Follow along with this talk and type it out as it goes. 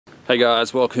Hey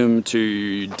guys, welcome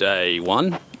to day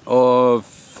one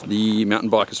of the Mountain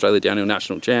Bike Australia Downhill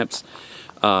National Champs.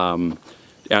 Out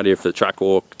here for the track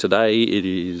walk today. It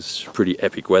is pretty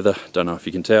epic weather, don't know if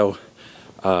you can tell.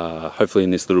 Hopefully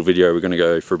in this little video we're going to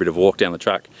go for a bit of a walk down the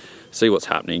track, see what's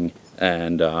happening,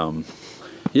 and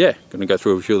yeah, going to go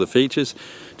through a few of the features.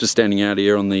 Just standing out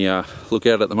here on the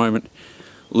lookout at the moment,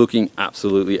 looking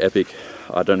absolutely epic.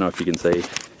 I don't know if you can see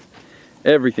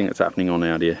everything that's happening on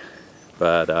out here.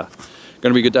 But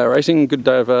going to be a good day of racing, good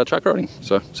day of track riding,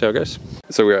 so see how it goes.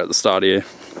 So we're at the start here,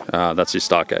 that's your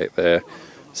start gate there,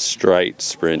 straight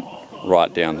sprint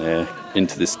right down there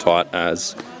into this tight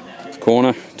as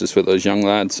corner, just where those young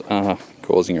lads are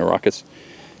causing a ruckus.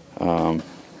 Yeah,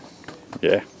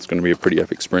 it's going to be a pretty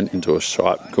epic sprint into a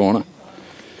sharp corner.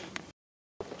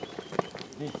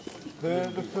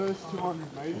 The first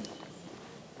 200 metres.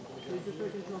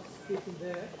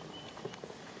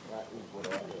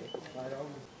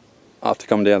 After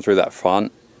coming down through that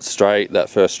front straight, that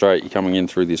first straight, you're coming in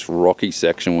through this rocky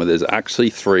section where there's actually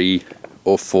 3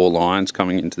 or 4 lines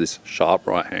coming into this sharp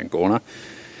right hand corner.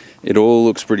 It all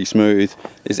looks pretty smooth.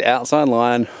 This outside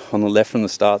line on the left from the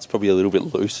start's probably a little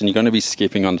bit loose, and you're going to be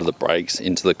skipping onto the brakes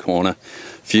into the corner.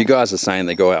 A few guys are saying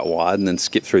they go out wide and then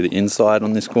skip through the inside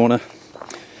on this corner.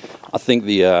 I think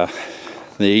the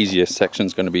easiest section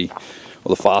is going to be, or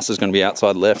the fastest is going to be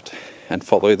outside left and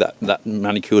follow that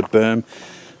manicured berm.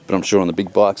 But I'm sure on the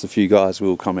big bikes a few guys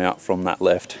will come out from that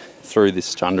left through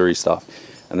this chundery stuff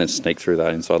and then sneak through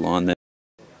that inside line there.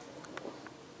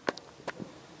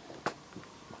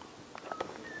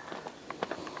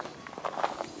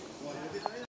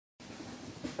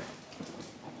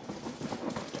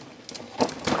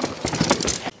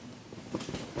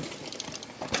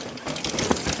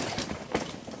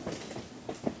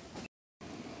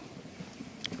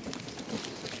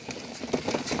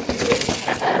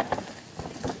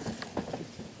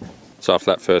 So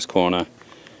after that first corner,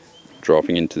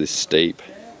 dropping into this steep,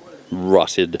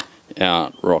 rutted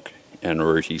out rock and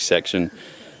rooty section,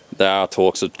 there are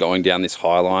talks of going down this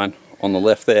high line on the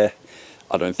left there.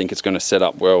 I don't think it's going to set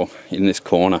up well in this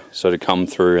corner, so to come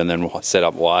through and then set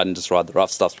up wide and just ride the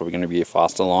rough stuff's probably going to be a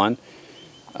faster line.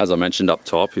 As I mentioned up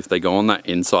top, if they go on that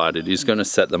inside, it is going to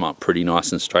set them up pretty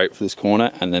nice and straight for this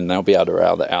corner, and then they'll be able to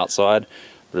rail the outside,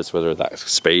 but it's whether that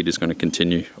speed is going to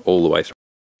continue all the way through.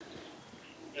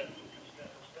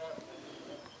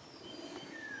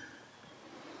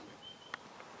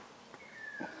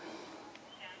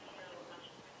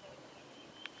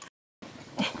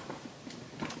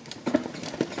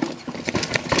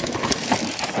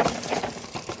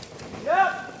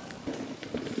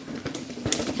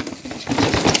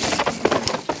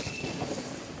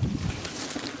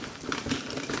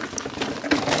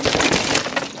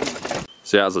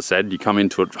 So as I said, you come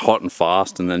into it hot and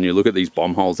fast, and then you look at these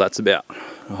bomb holes. That's about,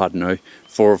 I don't know,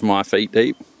 4 of my feet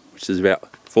deep, which is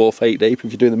about 4 feet deep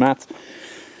if you do the maths.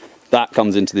 That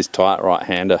comes into this tight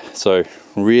right-hander. So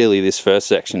really this first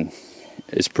section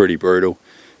is pretty brutal.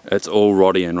 It's all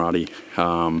roddy and ruddy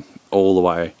all the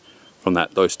way from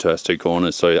those first 2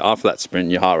 corners. So after that sprint,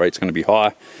 your heart rate's going to be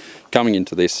high. Coming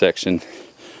into this section,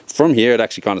 from here it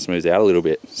actually kind of smooths out a little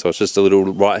bit. So it's just a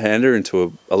little right-hander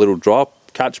into a little drop,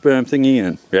 catch berm thingy,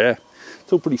 and yeah,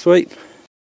 it's all pretty sweet.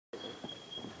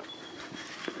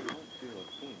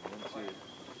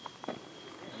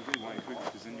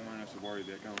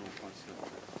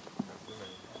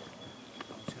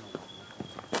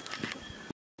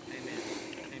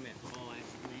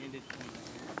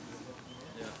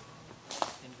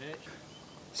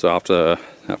 So after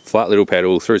that flat little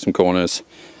pedal through some corners,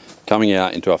 coming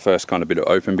out into our first kind of bit of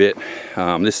open bit,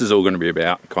 this is all going to be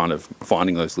about kind of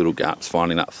finding those little gaps,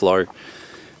 finding that flow.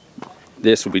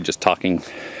 This will be just tucking.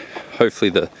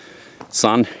 Hopefully the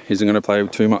sun isn't going to play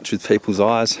too much with people's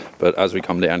eyes, but as we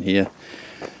come down here,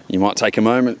 you might take a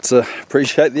moment to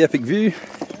appreciate the epic view,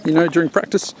 you know, during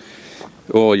practice,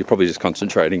 or you're probably just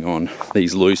concentrating on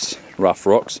these loose, rough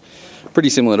rocks. Pretty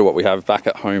similar to what we have back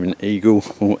at home in Eagle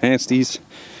or Anstey's.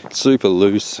 Super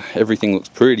loose. Everything looks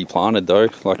pretty planted though.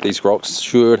 Like these rocks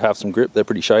should have some grip. They're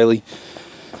pretty shaly.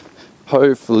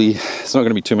 Hopefully it's not going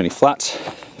to be too many flats.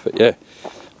 But yeah,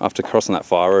 after crossing that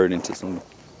fire road into some...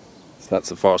 So that's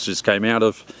the forest just came out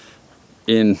of.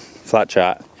 In flat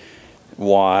chat,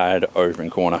 wide open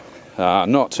corner.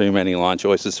 Not too many line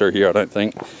choices through here, I don't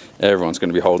think. Everyone's going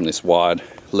to be holding this wide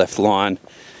left line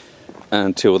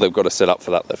until they've got to set up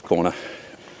for that left corner.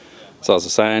 So as I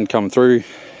was saying, come through,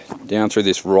 down through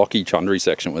this rocky chundery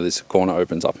section where this corner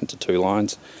opens up into 2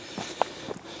 lines.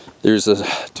 There's a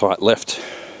tight left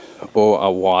or a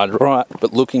wide right,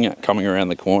 but looking at coming around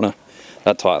the corner,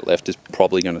 that tight left is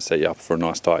probably going to set you up for a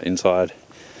nice tight inside.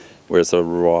 whereas the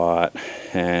right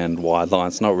hand wide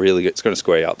line's not really, it's going to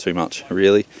square out too much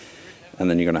really, and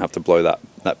then you're going to have to blow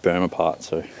that berm apart.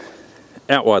 So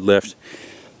out wide left,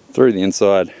 through the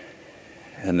inside,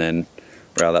 and then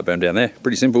rail that berm down there.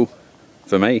 Pretty simple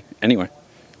for me anyway,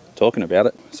 talking about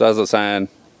it. So as I was saying,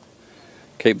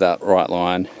 keep that right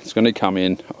line. It's going to come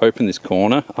in, open this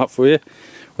corner up for you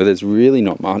where there's really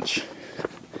not much.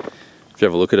 If you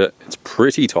have a look at it, it's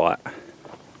pretty tight.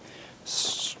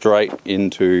 Straight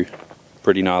into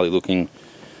pretty gnarly looking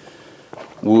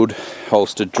wood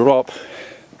holstered drop.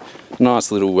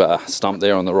 Nice little stump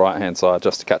there on the right hand side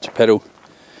just to catch a pedal.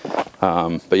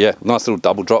 But yeah, nice little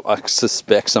double drop. I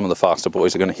suspect some of the faster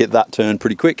boys are going to hit that turn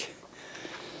pretty quick.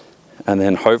 And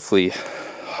then hopefully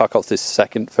huck off this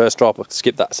first drop, I'll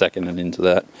skip that second and into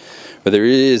that. But there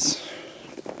is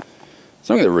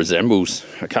something that resembles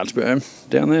a catch berm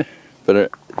down there. But a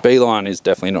beeline is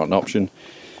definitely not an option.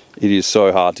 It is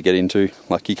so hard to get into.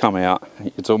 Like you come out,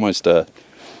 it's almost a,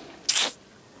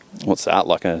 what's that,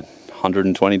 like a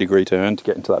 120 degree turn to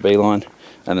get into that beeline.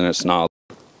 And then it's gnarly.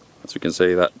 As you can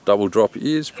see, that double drop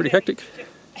is pretty hectic.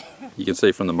 You can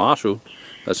see from the Marshall,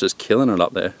 that's just killing it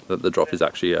up there, that the drop is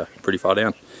actually pretty far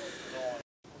down.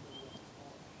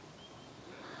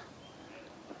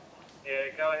 Yeah,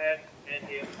 go ahead, and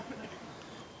here.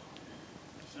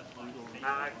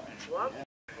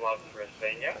 Gloves for a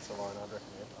senior. That's the line I'd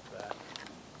recommend after that.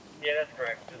 Yeah, that's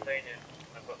correct. The seniors,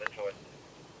 I've got the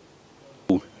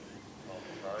choice.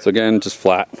 So again, just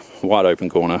flat, wide open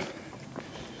corner.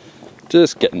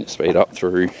 Just getting your speed up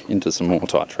through into some more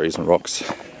tight trees and rocks.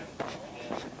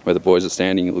 Where the boys are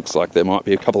standing, it looks like there might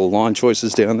be a couple of line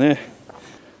choices down there.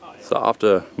 So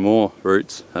after more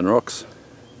roots and rocks,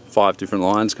 5 different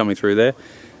lines coming through there,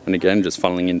 and again just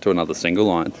funneling into another single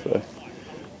line. So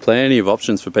plenty of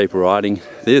options for people riding.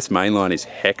 This main line is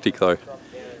hectic though.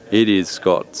 It is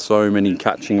got so many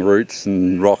catching roots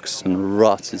and rocks and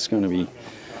ruts. It's going to be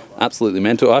absolutely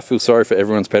mental. I feel sorry for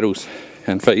everyone's pedals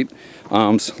and feet,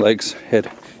 arms, legs,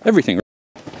 head, everything.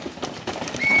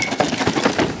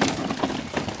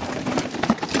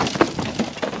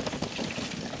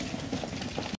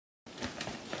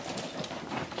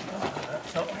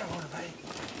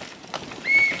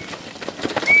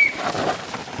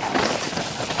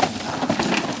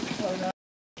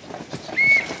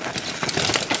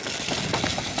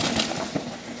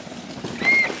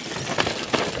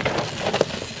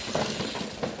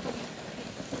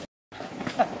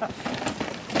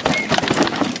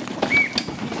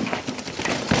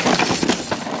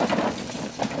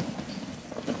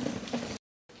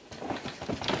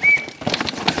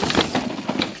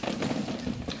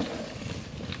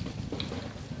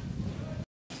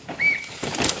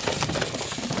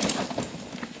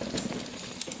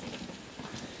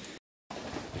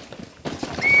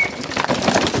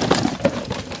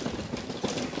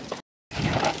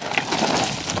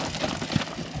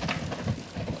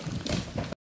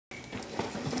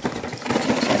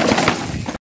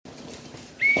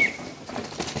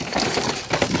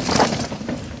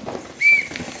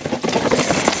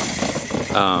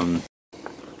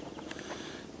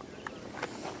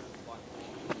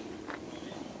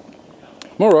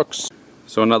 More rocks.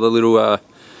 So another little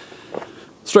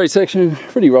straight section,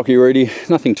 pretty rocky rooty,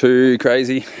 nothing too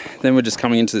crazy. Then we're just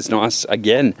coming into this nice,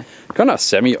 again, kind of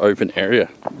semi-open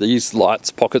area. These lights,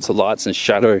 pockets of lights and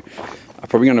shadow are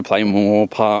probably going to play more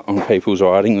part on people's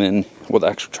riding than what the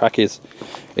actual track is.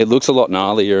 It looks a lot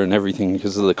gnarlier and everything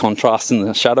because of the contrast and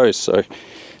the shadows, so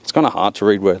it's kind of hard to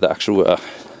read where the actual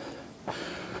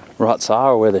ruts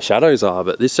are or where the shadows are,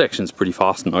 but this section's pretty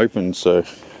fast and open. So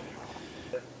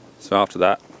after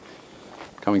that,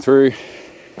 coming through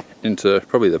into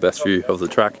probably the best view of the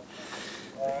track.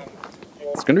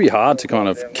 It's going to be hard to kind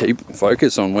of keep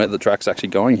focus on where the track's actually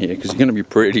going here because you're going to be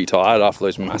pretty tired after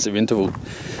those massive intervals.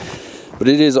 But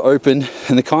it is open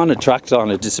and the kind of track kind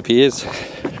of disappears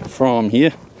from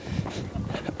here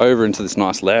over into this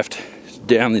nice left,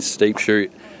 down this steep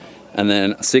chute, and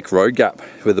then a sick road gap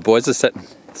where the boys are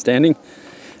standing.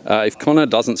 If Connor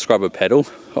doesn't scrub a pedal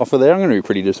off of there, I'm going to be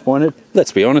pretty disappointed.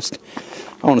 Let's be honest.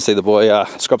 I want to see the boy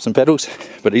scrub some pedals,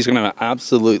 but he's going to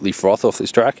absolutely froth off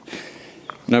this track.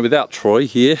 You know, without Troy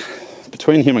here,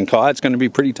 between him and Kai, it's going to be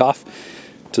pretty tough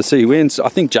to see wins. I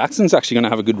think Jackson's actually going to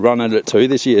have a good run at it too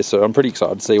this year, so I'm pretty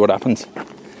excited to see what happens.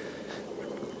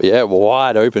 But yeah, we're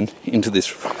wide open into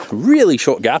this really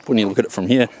short gap when you look at it from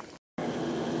here.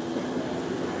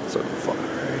 So far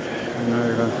and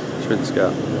over through this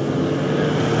gap.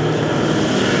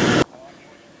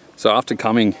 So after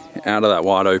coming out of that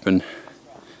wide open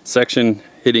section,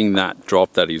 hitting that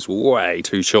drop that is way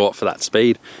too short for that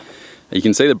speed, you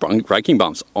can see the braking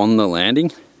bumps on the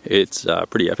landing. It's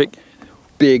pretty epic.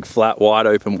 big flat wide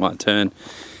open white turn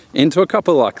into a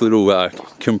couple of like little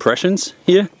compressions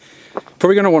here.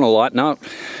 Probably going to want to lighten up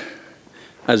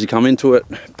as you come into it,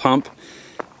 pump,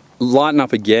 lighten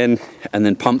up again, and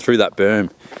then pump through that berm.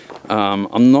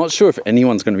 I'm not sure if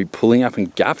anyone's going to be pulling up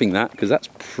and gapping that because that's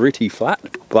pretty flat,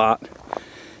 but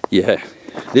yeah,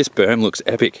 this berm looks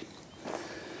epic.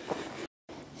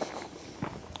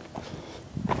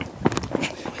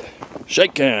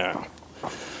 Shakedown.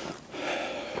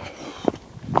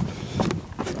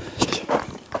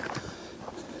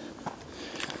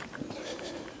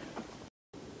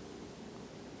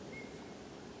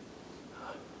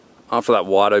 After that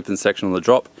wide open section on the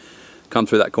drop, come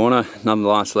through that corner, another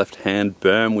nice left hand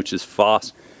berm, which is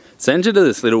fast. Sends you to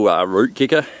this little root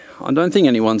kicker. I don't think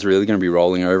anyone's really going to be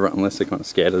rolling over it unless they're kind of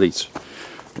scared of these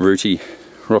rocky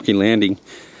landing.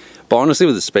 But honestly,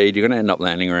 with the speed, you're going to end up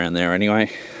landing around there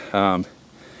anyway. And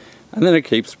then it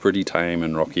keeps pretty tame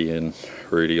and rocky and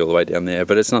rooty all the way down there,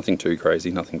 but it's nothing too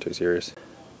crazy, nothing too serious.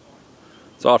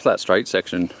 So after that straight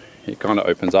section, it kind of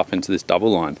opens up into this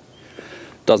double line.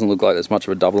 Doesn't look like there's much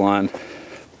of a double line.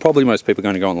 Probably most people are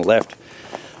going to go on the left,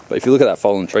 but if you look at that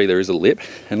fallen tree, there is a lip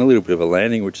and a little bit of a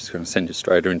landing, which is going to send you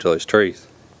straighter into those trees.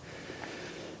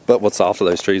 But what's after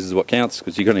those trees is what counts,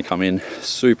 because you're going to come in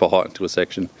super hot into a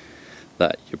section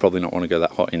that you probably not want to go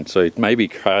that hot in. So maybe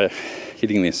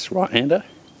hitting this right-hander,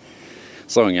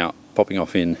 slowing out, popping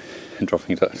off in and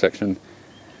dropping into that section,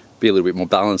 be a little bit more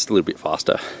balanced, a little bit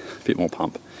faster, a bit more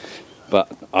pump.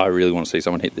 But I really want to see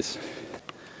someone hit this.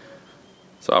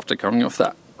 So after coming off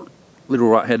that little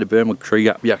right-handed berm with tree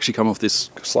gap, you actually come off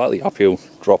this slightly uphill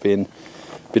drop in,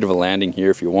 bit of a landing here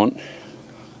if you want.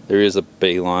 There is a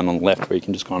B line on the left where you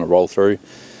can just kind of roll through,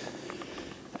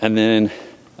 and then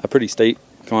a pretty steep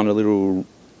kind of little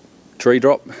tree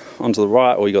drop onto the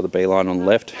right, or you got the B line on the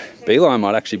left. B line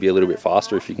might actually be a little bit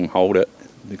faster if you can hold it,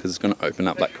 because it's going to open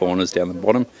up that corners down the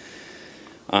bottom,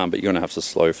 but you're going to have to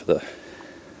slow for the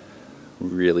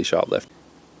really sharp left.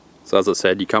 So as I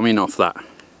said, you come in off that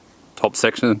top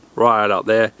section right up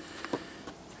there.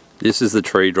 This is the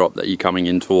tree drop that you're coming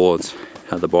in towards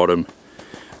at the bottom.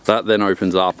 That then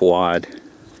opens up wide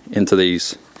into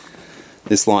this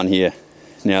line here.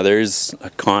 Now there is a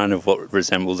kind of what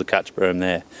resembles a catch berm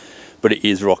there, but it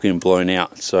is rocky and blown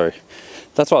out. So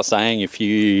that's what I was saying, if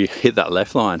you hit that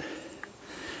left line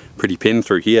pretty pin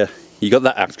through here, you got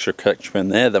that extra catch berm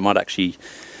there that might actually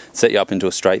set you up into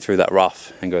a straight through that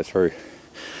rough and go through.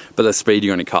 But the speed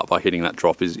you're going to cut by hitting that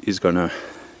drop is going to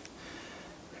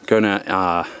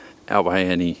outweigh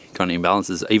any kind of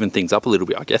imbalances, even things up a little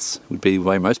bit, I guess, would be the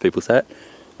way most people say it.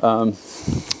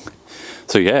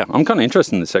 So yeah, I'm kind of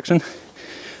interested in this section.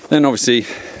 Then obviously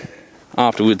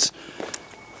afterwards,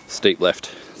 steep left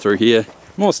through here,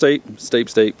 more steep, steep,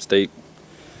 steep, steep,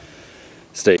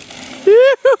 steep.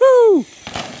 Yoo-hoo!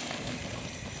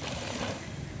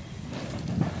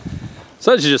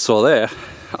 So as you just saw there,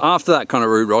 after that kind of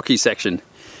rude rocky section,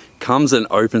 comes and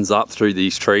opens up through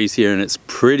these trees here, and it's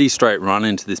pretty straight run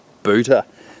into this booter.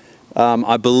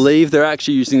 I believe they're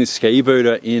actually using this ski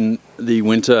booter in the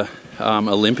Winter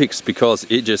Olympics because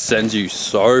it just sends you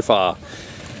so far.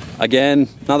 Again,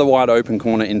 another wide open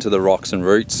corner into the rocks and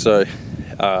roots, so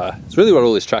it's really what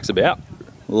all this track's about.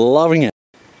 Loving it.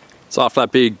 So after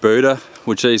that big booter,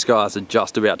 which these guys are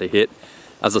just about to hit,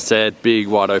 as I said, big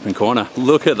wide open corner.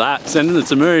 Look at that, sending it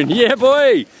to moon. Yeah,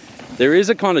 boy! There is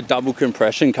a kind of double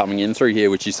compression coming in through here,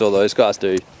 which you saw those guys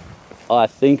do. I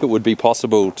think it would be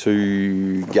possible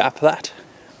to gap that,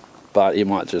 but it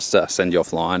might just send you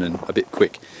offline and a bit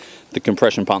quick. The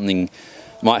compression pumping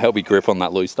might help you grip on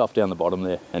that loose stuff down the bottom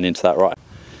there and into that right.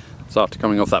 So after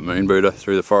coming off that moon booter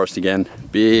through the forest again,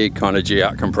 big kind of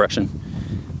G-out compression.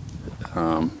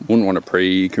 Wouldn't want to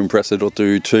pre-compress it or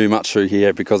do too much through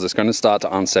here because it's going to start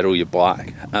to unsettle your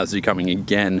bike as you're coming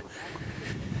again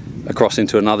across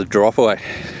into another drop away,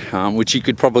 which you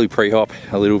could probably pre-hop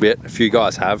a little bit. A few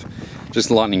guys have,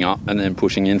 just lightening up and then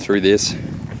pushing in through this,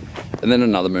 and then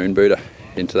another moon booter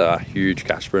into that huge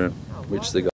catch berm,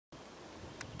 which they got.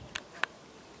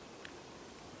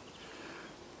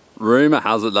 Rumour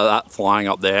has it that flying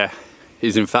up there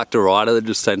is in fact a rider that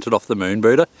just sent it off the moon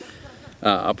booter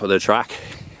up at the track.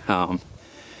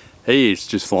 He is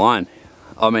just flying.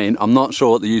 I mean, I'm not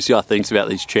sure what the UCI thinks about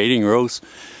these cheating rules,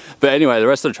 but anyway, the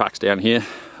rest of the track's down here.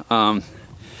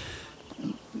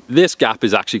 This gap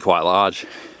is actually quite large.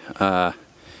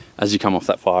 As you come off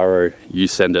that fire road, you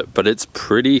send it, but it's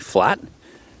pretty flat.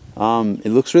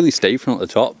 It looks really steep from at the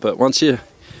top, but once you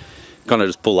kind of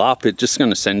just pull up, it's just going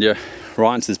to send you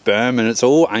right into this berm, and it's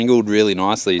all angled really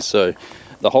nicely, so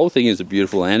the whole thing is a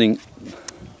beautiful landing.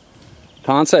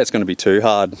 Can't say it's going to be too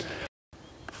hard.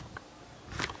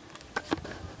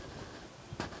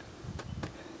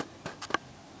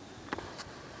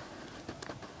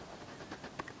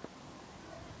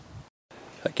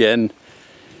 again,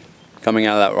 coming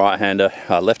out of that right-hander,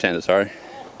 left-hander, sorry.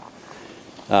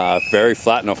 Very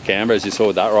flat and off camber, as you saw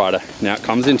with that rider. Now it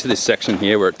comes into this section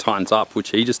here where it tightens up, which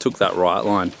he just took that right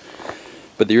line.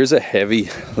 But there is a heavy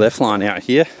left line out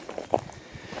here.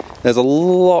 There's a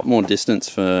lot more distance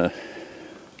for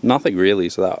nothing really,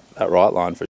 so that right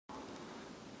line for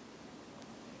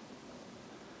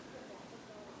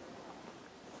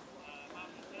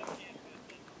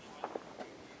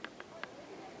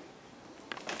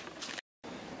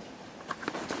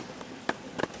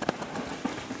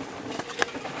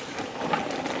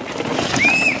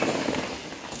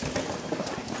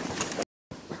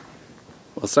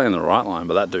I was saying the right line,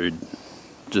 but that dude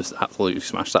just absolutely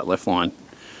smashed that left line.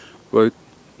 Worked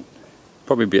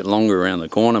probably a bit longer around the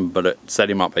corner, but it set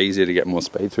him up easier to get more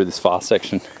speed through this fast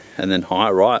section, and then high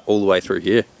right all the way through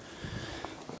here.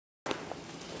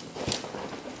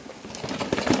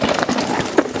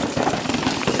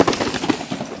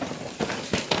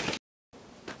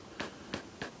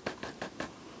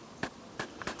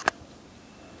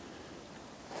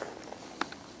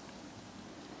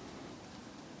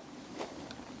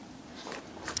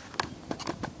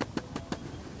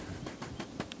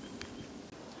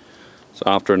 So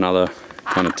after another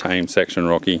kind of tame section,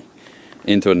 Rocky,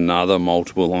 into another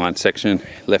multiple line section,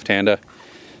 left-hander,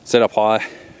 set up high,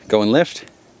 going left,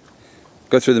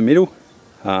 go through the middle,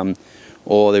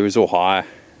 or there is a high,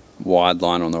 wide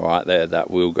line on the right there that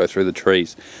will go through the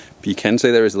trees. But you can see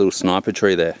there is a little sniper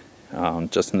tree there,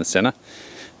 just in the center.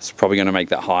 It's probably going to make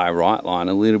that high right line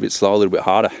a little bit slower, a little bit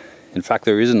harder. In fact,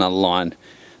 there is another line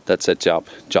that sets up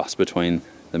just between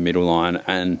the middle line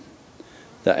and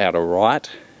the outer right.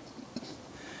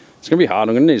 It's going to be hard.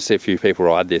 I'm going to need to see a few people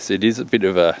ride this. It is a bit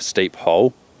of a steep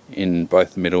hole in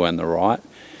both the middle and the right.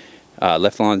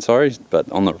 Left line, sorry, but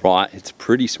on the right it's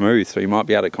pretty smooth, so you might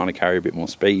be able to kind of carry a bit more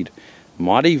speed.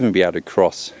 Might even be able to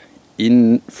cross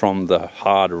in from the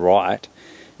hard right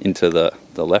into the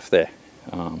left there.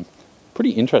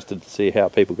 Pretty interested to see how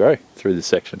people go through this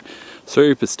section.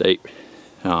 Super steep,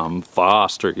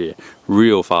 fast through here,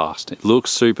 real fast. It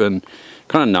looks super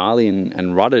kind of gnarly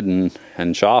and rutted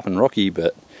and sharp and rocky,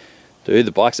 but dude,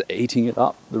 the bikes are eating it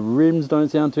up. The rims don't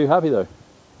sound too happy though.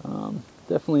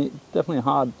 Definitely a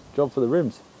hard job for the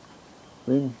rims.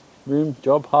 Rim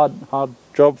job, hard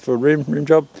job for rim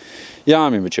job. Yeah,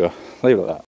 I'm immature. Leave it at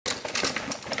that.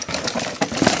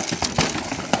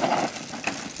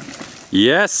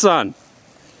 Yes, son.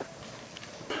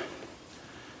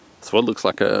 So what looks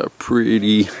like a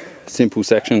pretty simple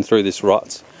section through this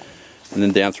ruts, and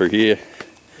then down through here.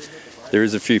 There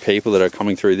is a few people that are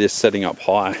coming through this, setting up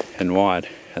high and wide,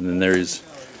 and then there is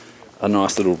a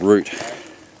nice little route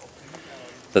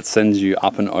that sends you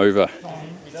up and over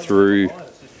through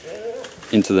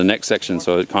into the next section,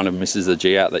 so it kind of misses the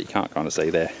G out that you can't kind of see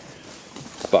there.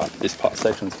 But this part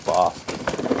section's fast.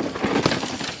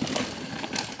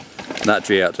 That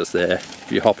G out just there,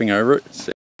 if you're hopping over it.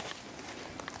 So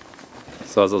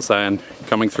as I was saying,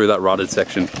 coming through that rutted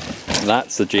section,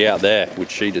 that's the G out there,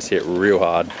 which she just hit real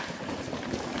hard.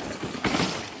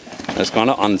 It's kind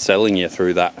of unsettling you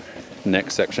through that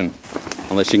next section,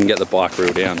 unless you can get the bike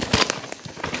real down.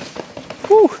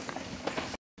 Woo!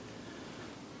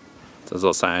 So as I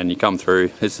was saying, you come through,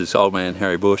 this is old man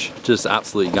Harry Bush, just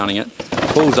absolutely gunning it.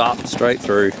 Pulls up straight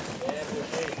through,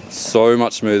 so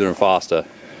much smoother and faster.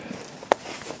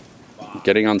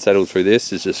 Getting unsettled through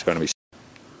this is just going to be...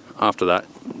 After that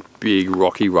big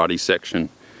rocky ruddy section,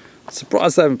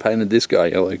 surprised they haven't painted this guy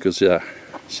yellow, because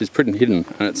she's pretty hidden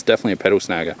and it's definitely a pedal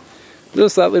snagger.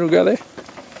 Just that little guy there.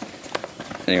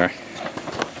 Anyway.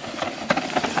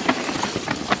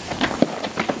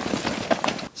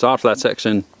 So after that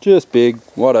section, just big,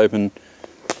 wide open,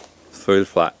 through the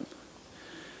flat.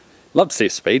 Love to see a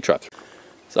speed trap.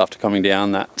 So after coming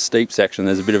down that steep section,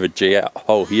 there's a bit of a G out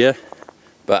hole here.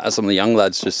 But as some of the young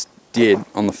lads just did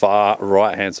on the far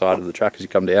right hand side of the track as you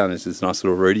come down, there's this nice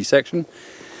little rooty section.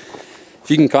 If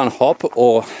you can kind of hop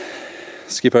or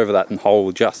skip over that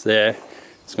hole just there,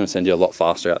 it's going to send you a lot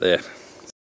faster out there.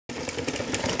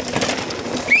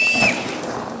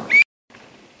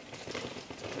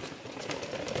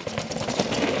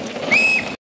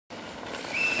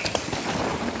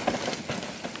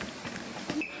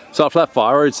 So after that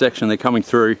fire road section, they're coming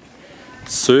through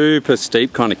super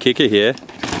steep kind of kicker here,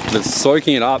 but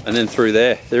soaking it up and then through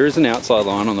there. There is an outside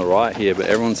line on the right here, but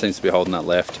everyone seems to be holding that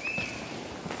left.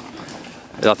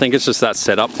 I think it's just that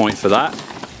setup point for that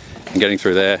and getting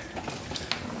through there.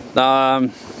 Yeah.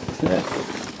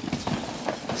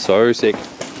 So sick.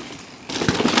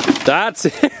 That's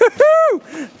it.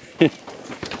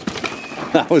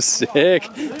 That was sick.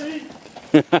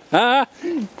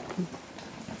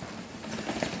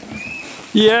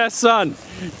 Yeah, son.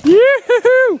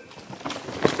 Yoo-hoo-hoo!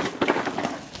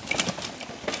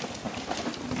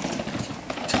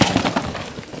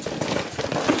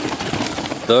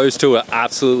 Those two are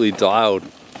absolutely dialed.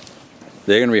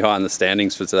 They're going to be high in the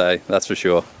standings for today, that's for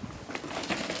sure.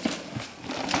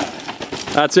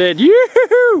 That's it.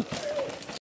 Yoo-hoo-hoo!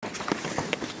 I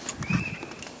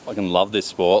fucking love this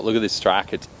sport. Look at this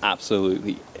track. It's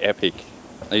absolutely epic.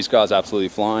 These guys are absolutely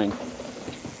flying.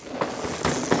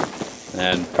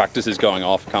 And practice is going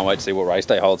off. Can't wait to see what race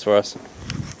day holds for us.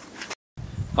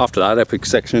 After that epic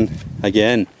section,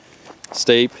 again,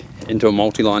 steep into a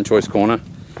multi-line choice corner.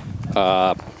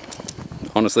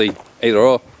 Honestly, either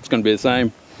or, it's going to be the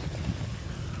same.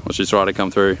 Watch this rider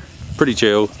come through. Pretty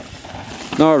chill.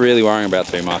 Not really worrying about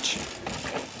too much.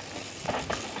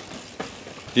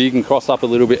 If you can cross up a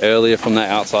little bit earlier from that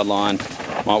outside line,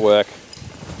 might work.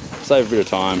 Save a bit of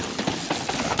time.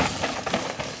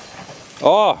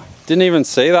 Oh, didn't even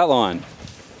see that line.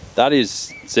 That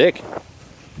is sick.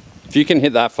 If you can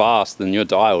hit that fast, then you're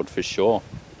dialed for sure.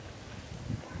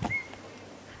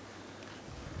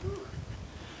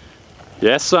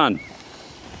 Yes, son.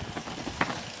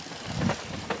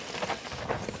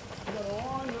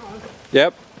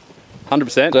 Yep,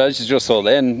 100%. So as you just saw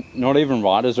then, not even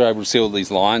riders are able to see all these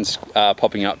lines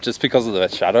popping up just because of the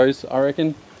shadows, I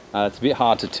reckon. It's a bit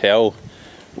hard to tell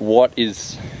what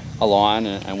is a line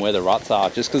and where the ruts are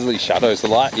just because of these shadows. The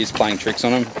light is playing tricks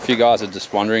on them. A few guys are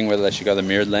just wondering whether they should go the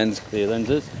mirrored lens, clear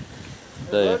lenses.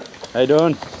 So, how you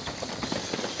doing?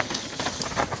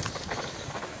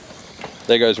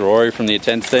 There goes Rory from the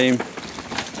Attend team.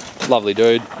 Lovely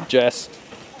dude. Jess.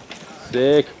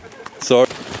 Sick. So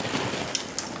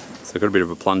I've got a bit of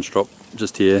a plunge drop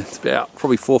just here. It's about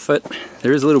probably 4 foot.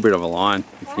 There is a little bit of a line.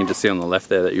 If you can just see on the left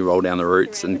there that you roll down the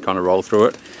roots and kind of roll through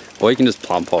it. Or you can just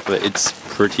plump off it. It's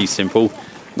pretty simple.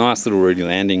 Nice little rooty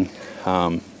landing.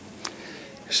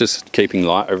 It's just keeping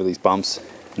light over these bumps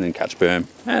and then catch berm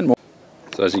and more.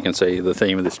 So as you can see, the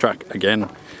theme of this track, again,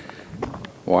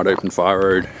 wide open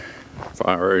fire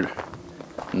road,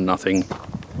 nothing.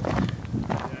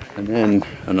 And then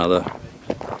another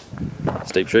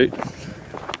steep chute.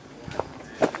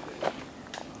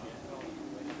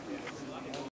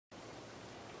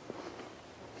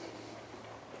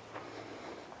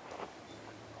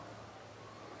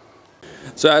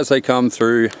 So as they come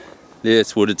through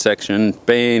this wooded section,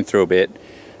 been through a bit,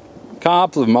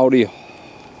 couple of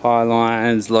multi-high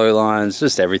lines, low lines,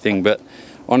 just everything, but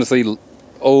honestly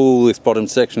all this bottom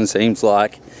section seems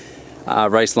like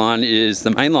race line is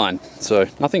the main line, so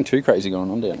nothing too crazy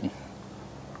going on down here.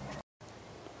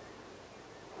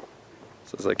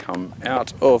 So as they come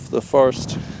out of the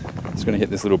forest, it's going to hit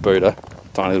this little Buddha,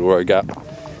 tiny little road gap.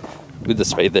 With the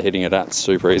speed they're hitting it at,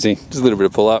 super easy. Just a little bit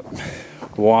of pull up,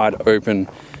 wide open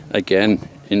again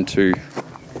into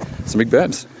some big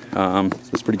berms. So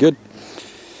it's pretty good.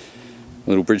 A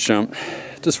little bridge jump,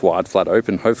 just wide, flat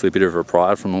open. Hopefully a bit of a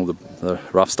pride from all the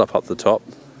rough stuff up the top.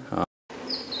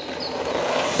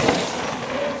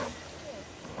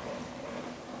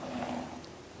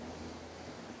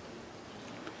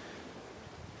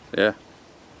 Yeah,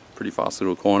 pretty fast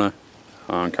little corner.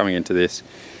 Coming into this,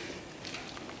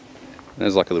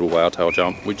 there's like a little whale tail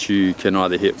jump, which you can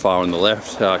either hit far on the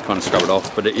left, kind of scrub it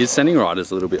off, but it is sending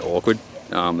riders a little bit awkward.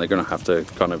 They're going to have to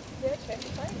kind of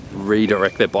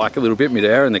redirect their bike a little bit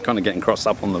mid-air, and they're kind of getting crossed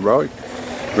up on the road.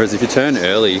 Whereas if you turn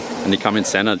early and you come in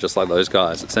center just like those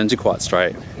guys, it sends you quite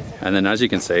straight. And then as you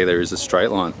can see, there is a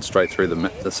straight line straight through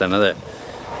the center there,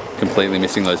 completely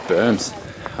missing those berms.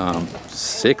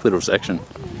 Sick little section.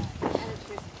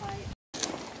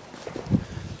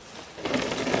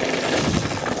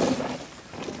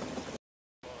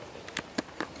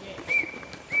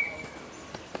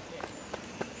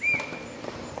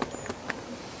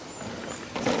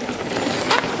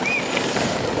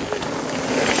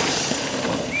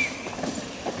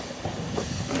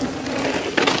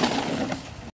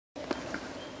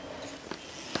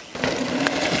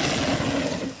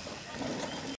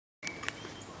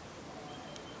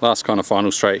 Last kind of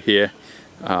final straight here.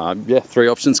 Yeah, 3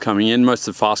 options coming in. Most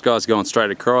of the fast guys are going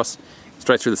straight across,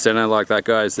 straight through the center like that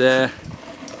guy's there.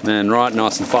 And then right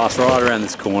nice and fast right around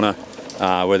this corner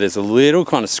where there's a little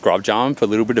kind of scrub jump, a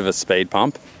little bit of a speed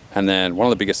pump, and then one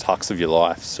of the biggest hucks of your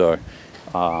life. So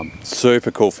super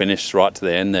cool finish right to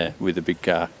the end there with a big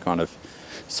kind of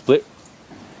split.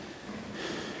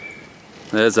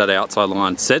 There's that outside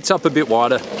line. Sets up a bit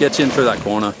wider, gets you in through that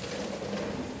corner.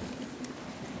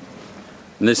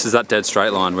 And this is that dead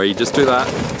straight line where you just do that.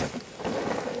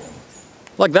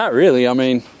 Like that really, I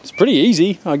mean, it's pretty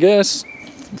easy, I guess,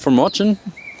 from watching.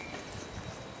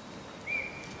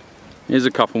 Here's a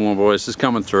couple more boys just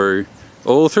coming through.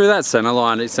 all through that center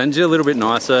line. It sends you a little bit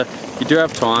nicer. You do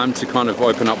have time to kind of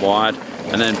open up wide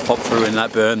and then pop through in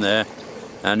that burn there,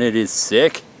 and it is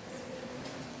sick.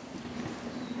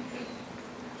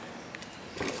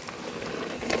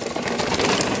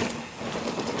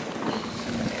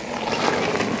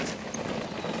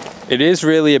 It is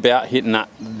really about hitting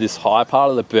this high part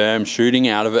of the berm, shooting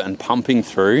out of it and pumping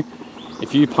through.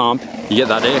 If you pump, you get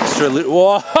that extra little,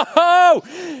 whoa!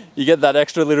 You get that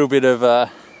extra little bit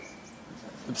of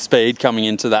speed coming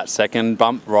into that second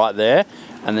bump right there,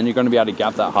 and then you're going to be able to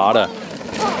gap that harder.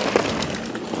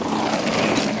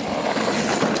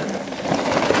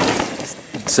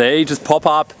 See, just pop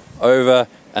up, over,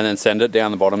 and then send it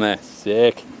down the bottom there.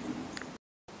 Sick.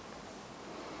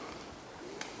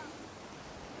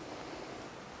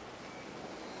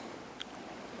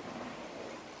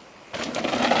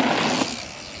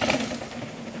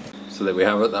 So there we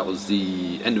have it. That was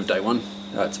the end of day one.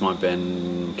 That's my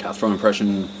Ben cat throw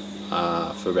impression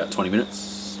for about 20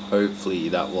 minutes. Hopefully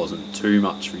that wasn't too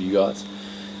much for you guys.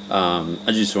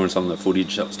 As you saw in some of the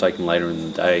footage that was taken later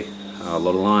in the day, a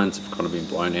lot of lines have kind of been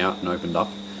blown out and opened up.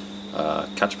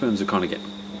 Catch berms are kind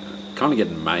of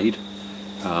getting made,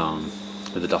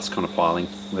 with the dust kind of piling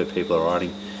where people are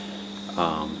riding.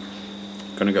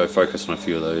 Going to go focus on a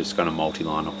few of those kind of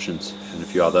multi-line options and a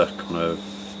few other kind of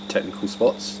technical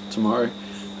spots tomorrow.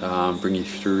 Bring you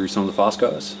through some of the fast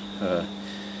guys,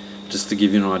 just to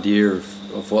give you an idea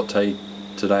of what today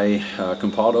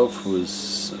compiled of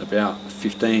was about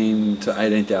 15 to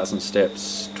 18,000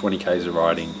 steps, 20 k's of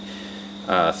riding,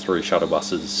 3 shuttle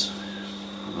buses,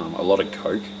 a lot of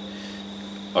Coke,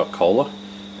 cola,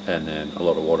 and then a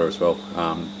lot of water as well.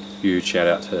 Huge shout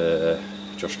out to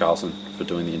Josh Carlson for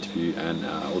doing the interview and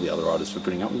all the other riders for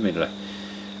putting up with me today.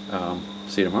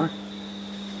 See you tomorrow.